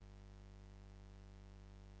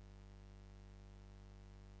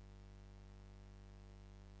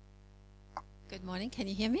Good morning. Can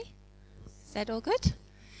you hear me? Is that all good?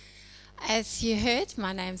 As you heard,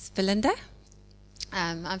 my name's Belinda.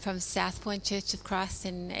 I'm from South Point Church of Christ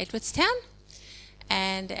in Edwardstown.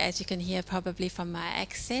 And as you can hear probably from my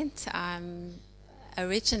accent, I'm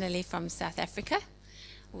originally from South Africa.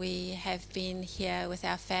 We have been here with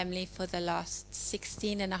our family for the last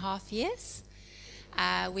 16 and a half years.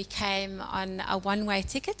 We came on a one-way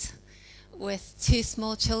ticket with two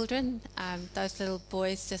small children. Those little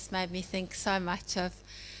boys just made me think so much of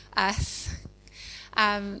us.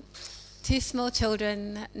 Two small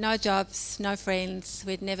children, no jobs, no friends.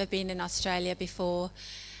 We'd never been in Australia before,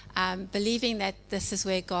 believing that this is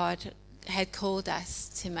where God had called us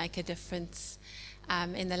to make a difference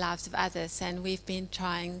in the lives of others. And we've been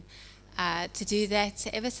trying to do that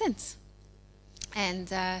ever since. And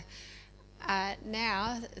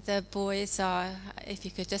now the boys are, if you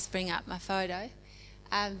could just bring up my photo,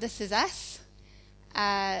 this is us.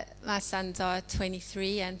 My sons are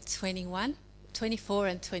 24 and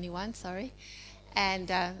 21, sorry. And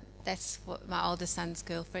that's what my older son's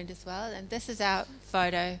girlfriend as well. And this is our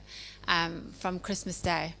photo from Christmas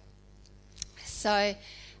Day. So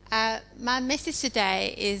my message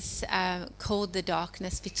today is called The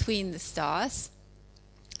Darkness Between the Stars.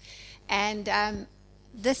 And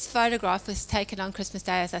this photograph was taken on Christmas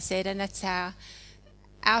Day, as I said, and it's our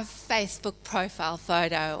Facebook profile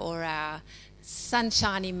photo, or our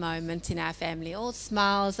sunshiny moment in our family. All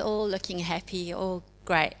smiles, all looking happy, all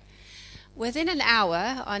great. Within an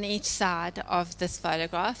hour on each side of this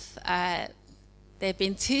photograph, there had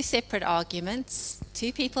been two separate arguments.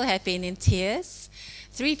 Two people had been in tears.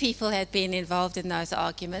 Three people had been involved in those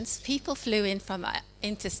arguments. People flew in from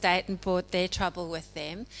interstate and brought their trouble with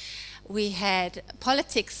them. We had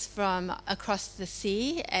politics from across the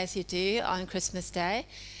sea, as you do on Christmas Day.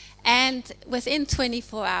 And within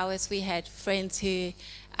 24 hours, we had friends who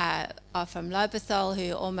are from Lobethal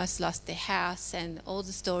who almost lost their house, and all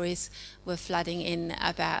the stories were flooding in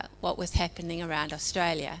about what was happening around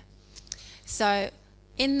Australia. So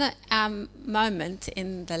in the moment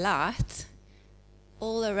in the light,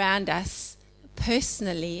 all around us,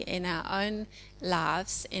 personally, in our own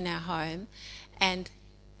lives, in our home, and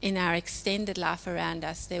in our extended life around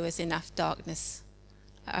us, there was enough darkness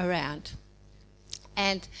around.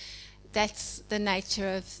 And that's the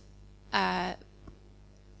nature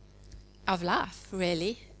of life,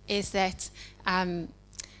 really, is that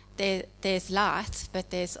there's light, but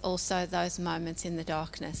there's also those moments in the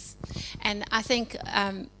darkness. And I think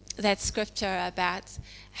that scripture about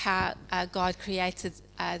how God created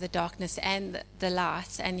the darkness and the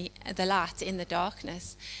light, and the light in the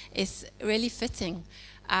darkness, is really fitting.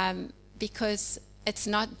 Because it's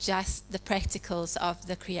not just the practicals of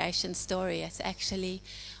the creation story, it's actually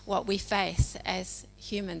what we face as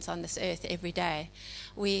humans on this earth every day.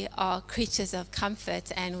 We are creatures of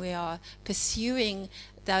comfort, and we are pursuing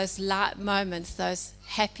those light moments, those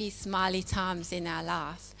happy, smiley times in our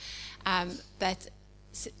life. But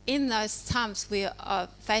in those times, we are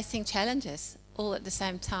facing challenges all at the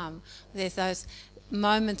same time. There's those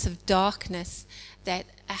moments of darkness that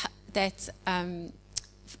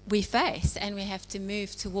we face, and we have to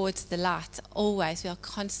move towards the light always. We are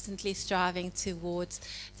constantly striving towards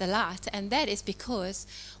the light, and that is because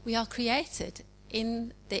we are created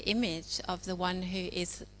in the image of the one who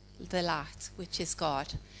is the light, which is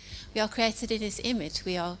God. We are created in his image.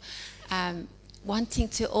 We are wanting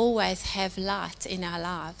to always have light in our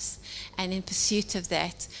lives, and in pursuit of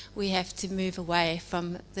that, we have to move away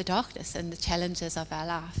from the darkness and the challenges of our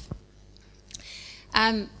life.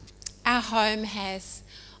 Our home has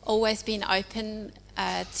always been open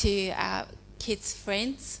to our kids'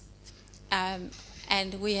 friends,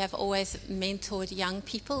 and we have always mentored young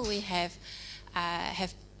people. We have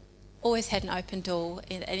always had an open door.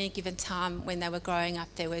 At any given time when they were growing up,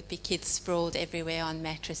 there would be kids sprawled everywhere on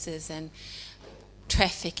mattresses, and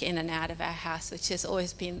traffic in and out of our house, which has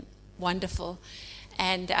always been wonderful,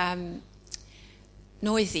 and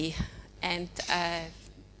noisy, and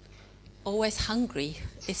always hungry,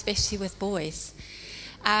 especially with boys.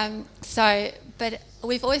 But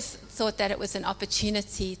we've always thought that it was an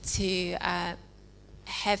opportunity to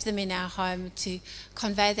have them in our home, to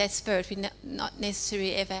convey that spirit. We've not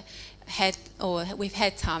necessarily ever had, or we've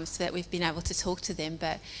had times that we've been able to talk to them,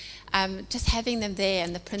 but just having them there,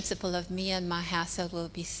 and the principle of me and my household will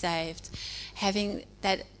be saved, having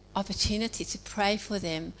that opportunity to pray for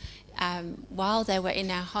them while they were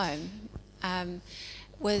in our home, and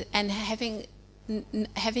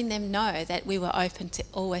having them know that we were open to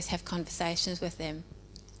always have conversations with them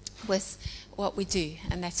was what we do,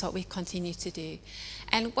 and that's what we continue to do.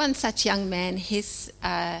 And one such young man, his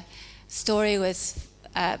story was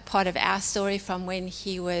part of our story from when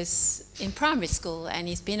he was in primary school, and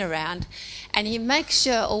he's been around. And he makes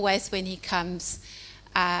sure always when he comes,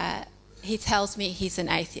 he tells me he's an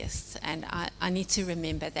atheist, and I need to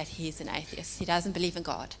remember that he's an atheist. He doesn't believe in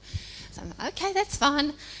God. So I'm like, okay, that's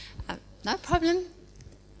fine. No problem.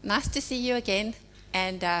 Nice to see you again.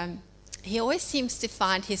 And he always seems to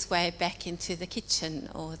find his way back into the kitchen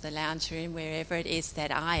or the lounge room, wherever it is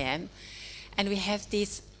that I am. And we have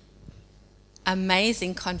these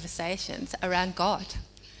amazing conversations around God.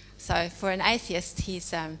 So for an atheist,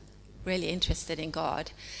 he's really interested in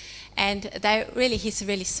God. And he's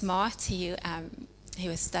really smart. He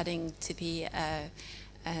was studying to be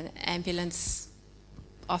an ambulance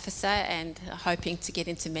officer and hoping to get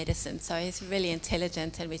into medicine. So he's really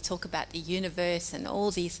intelligent, and we talk about the universe and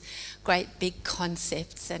all these great big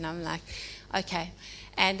concepts. And I'm like, okay.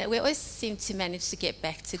 And we always seem to manage to get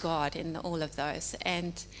back to God in all of those.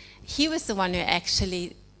 And he was the one who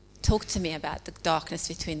actually talked to me about the darkness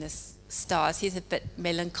between the stars. He's a bit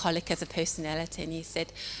melancholic as a personality, and he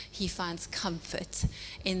said he finds comfort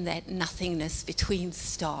in that nothingness between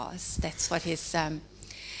stars. That's what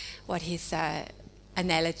his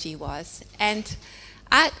analogy was. And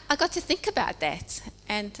I got to think about that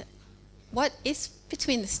and what is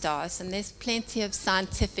between the stars. And there's plenty of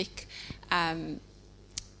scientific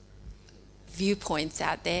viewpoints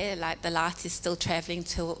out there, like the light is still traveling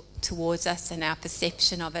towards us and our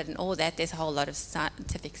perception of it and all that. There's a whole lot of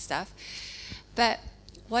scientific stuff. But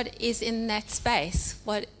what is in that space?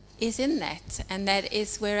 What is in that? And that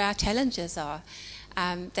is where our challenges are.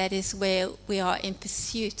 That is where we are in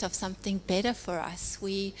pursuit of something better for us.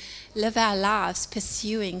 We live our lives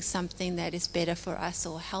pursuing something that is better for us,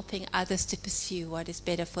 or helping others to pursue what is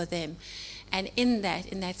better for them. And in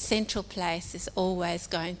that central place is always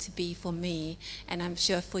going to be, for me, and I'm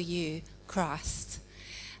sure for you, Christ.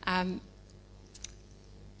 In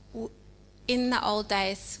the old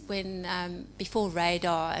days, when before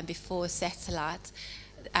radar and before satellite,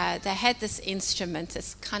 they had this instrument.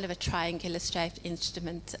 It's kind of a triangular-shaped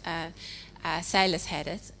instrument. Sailors had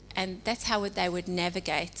it, and that's how they would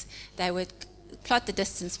navigate. They would plot the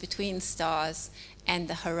distance between stars and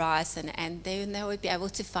the horizon, and then they would be able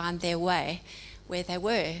to find their way where they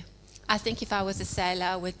were. I think if I was a sailor,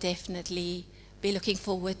 I would definitely be looking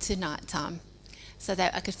forward to night time so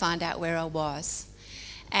that I could find out where I was.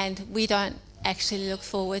 And we don't actually look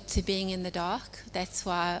forward to being in the dark. That's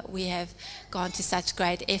why we have gone to such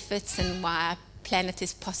great efforts, and why our planet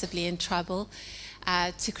is possibly in trouble,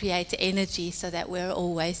 to create energy so that we're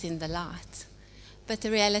always in the light. But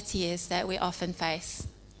the reality is that we often face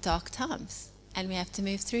dark times, and we have to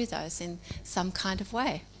move through those in some kind of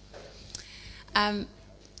way.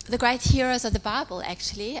 The great heroes of the Bible,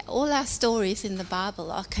 actually, all our stories in the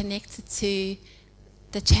Bible are connected to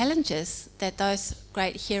the challenges that those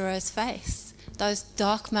great heroes faced, those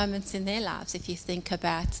dark moments in their lives. If you think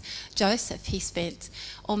about Joseph, he spent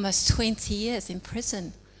almost 20 years in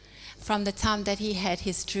prison. From the time that he had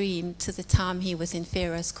his dream to the time he was in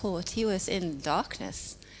Pharaoh's court, he was in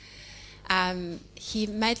darkness. He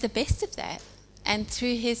made the best of that. And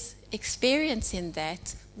through his experience in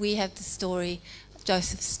that, we have the story,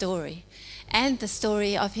 Joseph's story, and the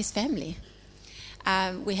story of his family.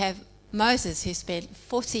 We have Moses, who spent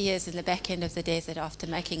 40 years in the back end of the desert after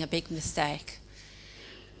making a big mistake.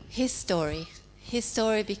 His story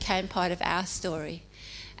became part of our story.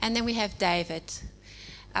 And then we have David.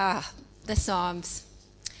 The Psalms.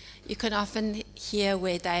 You can often hear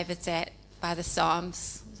where David's at by the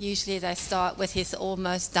Psalms. Usually they start with his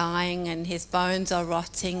almost dying and his bones are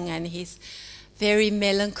rotting and he's very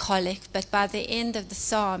melancholic. But by the end of the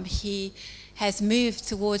Psalm, he has moved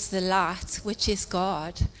towards the light, which is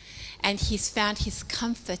God. And he's found his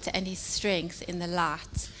comfort and his strength in the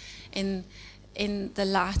light, in the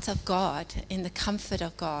light of God, in the comfort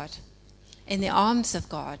of God, in the arms of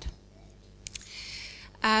God.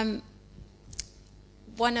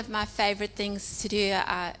 One of my favourite things to do,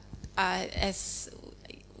 as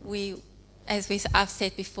I've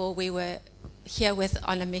said before, we were here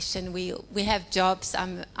on a mission. We have jobs.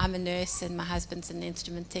 I'm a nurse, and my husband's an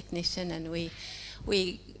instrument technician, and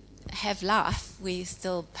we have life. We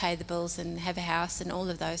still pay the bills and have a house and all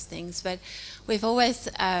of those things. But we've always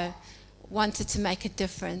wanted to make a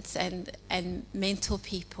difference and mentor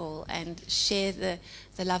people and share the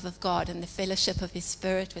love of God and the fellowship of His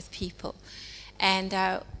Spirit with people. And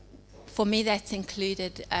for me, that's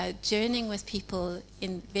included journeying with people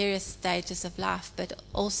in various stages of life, but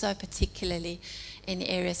also particularly in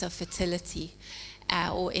areas of fertility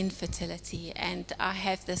or infertility. And I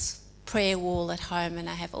have this prayer wall at home, and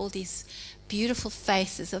I have all these beautiful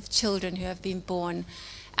faces of children who have been born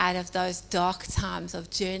out of those dark times of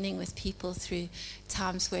journeying with people through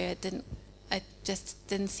times where it just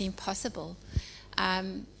didn't seem possible.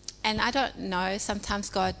 And I don't know, sometimes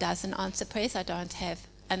God doesn't answer prayers. I don't have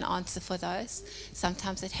an answer for those.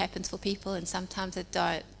 Sometimes it happens for people and sometimes it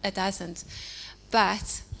doesn't.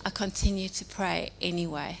 But I continue to pray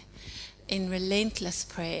anyway, in relentless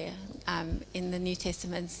prayer. In the New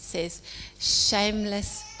Testament it says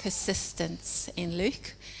shameless persistence in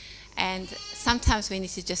Luke. And sometimes we need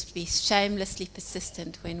to just be shamelessly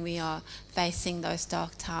persistent when we are facing those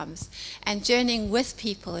dark times. And journeying with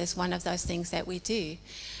people is one of those things that we do.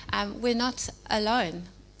 We're not alone.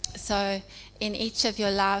 So in each of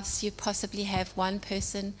your lives, you possibly have one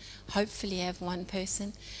person, hopefully have one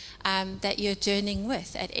person, that you're journeying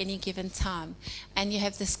with at any given time. And you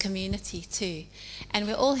have this community too. And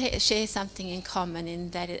we all share something in common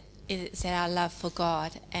in that it is our love for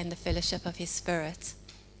God and the fellowship of His Spirit.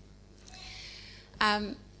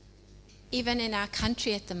 Even in our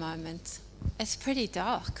country at the moment, it's pretty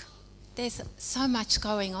dark. There's so much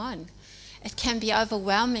going on. It can be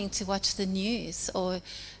overwhelming to watch the news or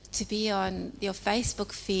to be on your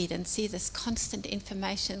Facebook feed and see this constant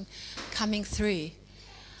information coming through.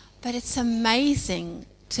 But it's amazing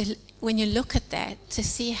when you look at that, to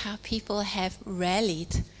see how people have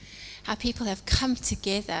rallied, how people have come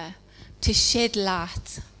together to shed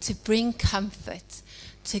light, to bring comfort,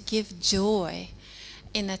 to give joy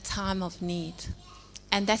in a time of need.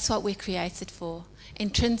 And that's what we're created for.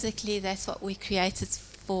 Intrinsically, that's what we're created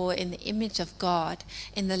for, in the image of God,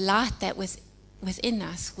 in the light that was within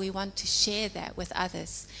us. We want to share that with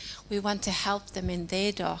others. We want to help them in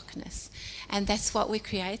their darkness. And that's what we're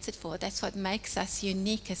created for. That's what makes us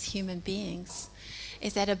unique as human beings,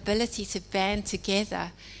 is that ability to band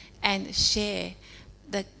together and share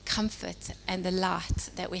the comfort and the light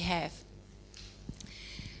that we have.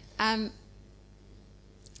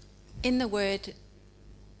 In the Word,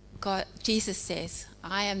 Jesus says,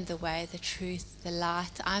 I am the way, the truth, the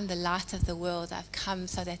light. I'm the light of the world. I've come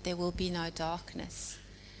so that there will be no darkness.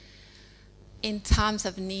 In times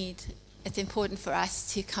of need, it's important for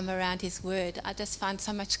us to come around His Word. I just find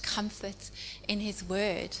so much comfort in His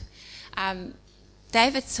Word.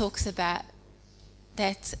 David talks about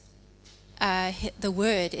that the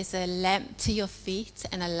Word is a lamp to your feet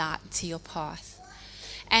and a light to your path.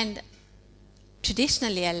 And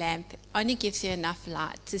traditionally, a lamp only gives you enough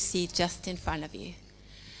light to see just in front of you.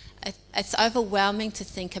 It's overwhelming to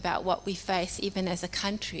think about what we face, even as a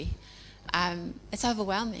country. It's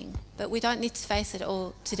overwhelming, but we don't need to face it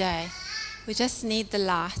all today. We just need the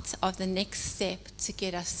light of the next step to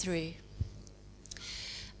get us through.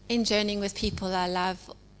 In journeying with people, I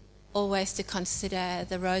love always to consider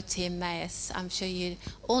the road to Emmaus. I'm sure you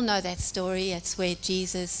all know that story. It's where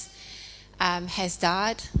Jesus has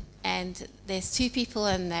died, and there's two people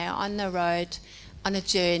in there on the road on a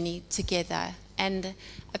journey together. And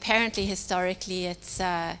apparently, historically, it's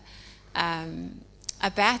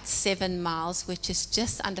about 7 miles, which is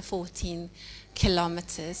just under 14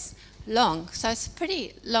 kilometers long. So it's a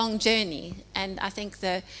pretty long journey. And I think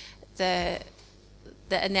the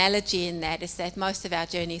analogy in that is that most of our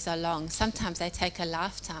journeys are long. Sometimes they take a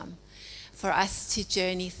lifetime for us to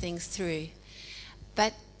journey things through.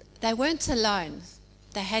 But they weren't alone.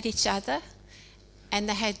 They had each other and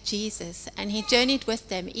they had Jesus. And He journeyed with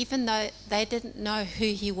them even though they didn't know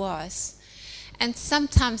who He was. And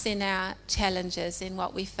sometimes in our challenges, in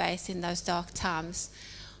what we face in those dark times,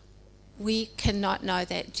 we cannot know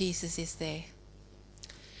that Jesus is there,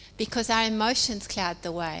 because our emotions cloud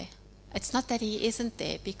the way. It's not that He isn't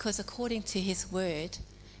there, because according to His Word,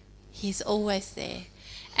 He's always there.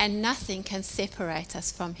 And nothing can separate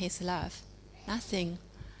us from His love. Nothing.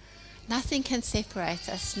 Nothing can separate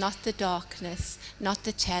us, not the darkness, not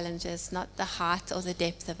the challenges, not the height or the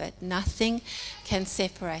depth of it. Nothing can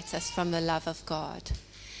separate us from the love of God.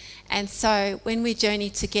 And so when we journey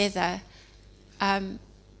together,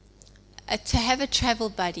 to have a travel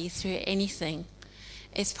buddy through anything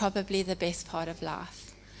is probably the best part of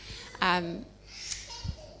life.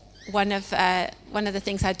 One of the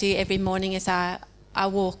things I do every morning is I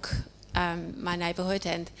walk my neighbourhood,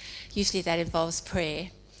 and usually that involves prayer.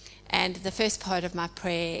 And the first part of my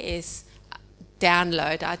prayer is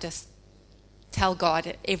download. I just tell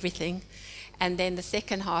God everything. And then the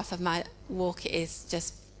second half of my walk is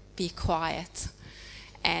just be quiet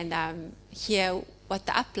and hear what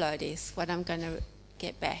the upload is, what I'm going to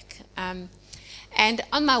get back. And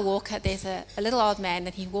on my walk, there's a little old man,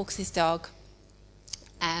 and he walks his dog.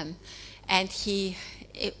 And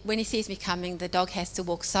when he sees me coming, the dog has to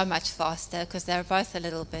walk so much faster because they're both a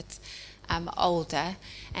little bit older,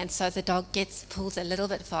 and so the dog gets pulled a little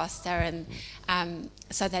bit faster, and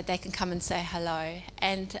so that they can come and say hello.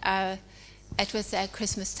 And it was at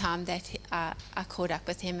Christmas time that I caught up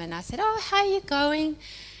with him, and I said, "Oh, how are you going?"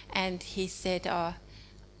 And he said, "Oh,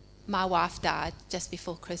 my wife died just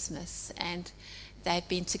before Christmas, and they'd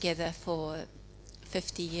been together for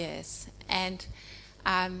 50 years." And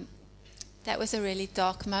that was a really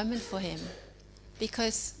dark moment for him,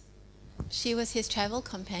 because she was his travel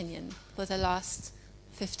companion for the last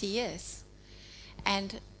 50 years.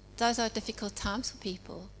 And those are difficult times for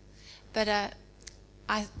people. But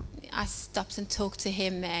I stopped and talked to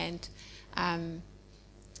him, and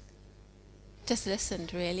just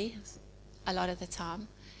listened, really, a lot of the time.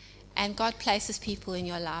 And God places people in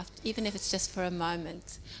your life, even if it's just for a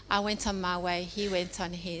moment. I went on my way, he went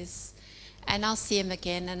on his. And I'll see him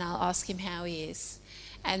again, and I'll ask him how he is.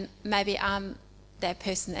 And maybe I'm that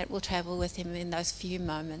person that will travel with him in those few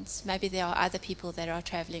moments. Maybe there are other people that are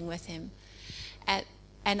traveling with him.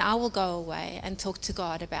 And I will go away and talk to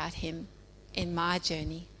God about him in my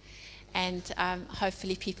journey. And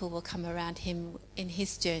hopefully people will come around him in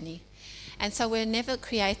his journey. And so we're never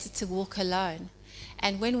created to walk alone.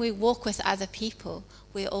 And when we walk with other people,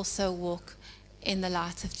 we also walk in the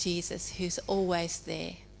light of Jesus, who's always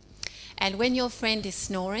there. And when your friend is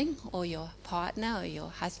snoring, or your partner or your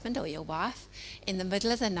husband or your wife, in the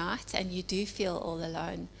middle of the night, and you do feel all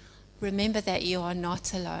alone, remember that you are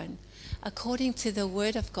not alone. According to the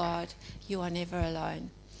word of God, you are never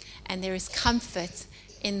alone. And there is comfort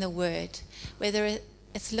in the word. Whether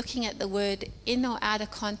it's looking at the word in or out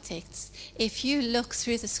of context, if you look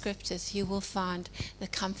through the scriptures, you will find the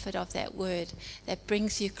comfort of that word that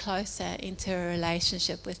brings you closer into a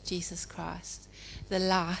relationship with Jesus Christ, the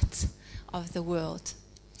light of the world.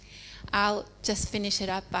 I'll just finish it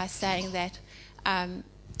up by saying that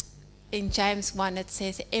in James 1 it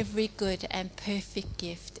says, "Every good and perfect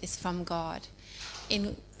gift is from God,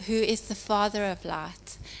 in who is the Father of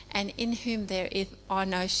light, and in whom there are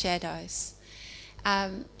no shadows."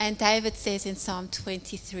 And David says in Psalm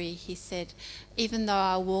 23, he said, "Even though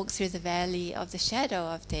I walk through the valley of the shadow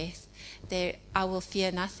of death, there I will fear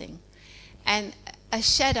nothing." And a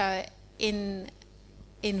shadow in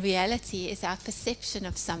reality is our perception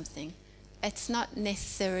of something. It's not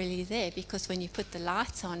necessarily there, because when you put the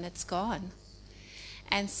light on, it's gone.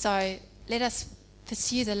 And so let us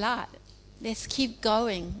pursue the light. Let's keep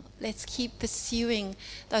going. Let's keep pursuing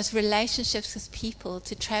those relationships with people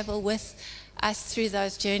to travel with us through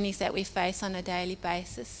those journeys that we face on a daily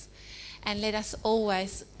basis. And let us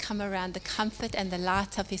always come around the comfort and the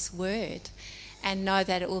light of his word, and know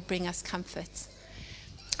that it will bring us comfort.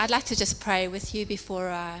 I'd like to just pray with you before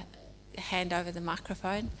I hand over the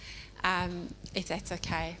microphone, if that's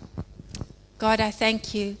okay. God, I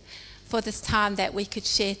thank you for this time that we could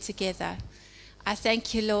share together. I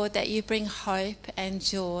thank you, Lord, that you bring hope and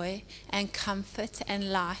joy and comfort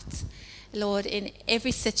and light, Lord, in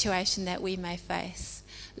every situation that we may face.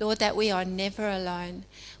 Lord, that we are never alone,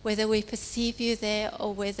 whether we perceive you there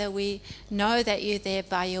or whether we know that you're there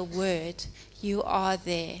by your word, you are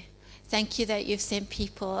there. Thank you that you've sent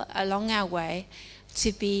people along our way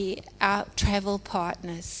to be our travel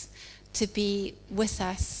partners, to be with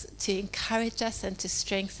us, to encourage us and to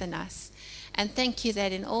strengthen us. And thank you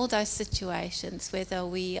that in all those situations, whether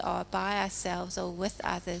we are by ourselves or with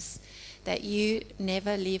others, that you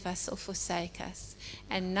never leave us or forsake us,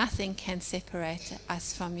 and nothing can separate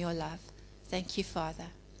us from your love. Thank you, Father.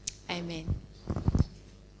 Amen.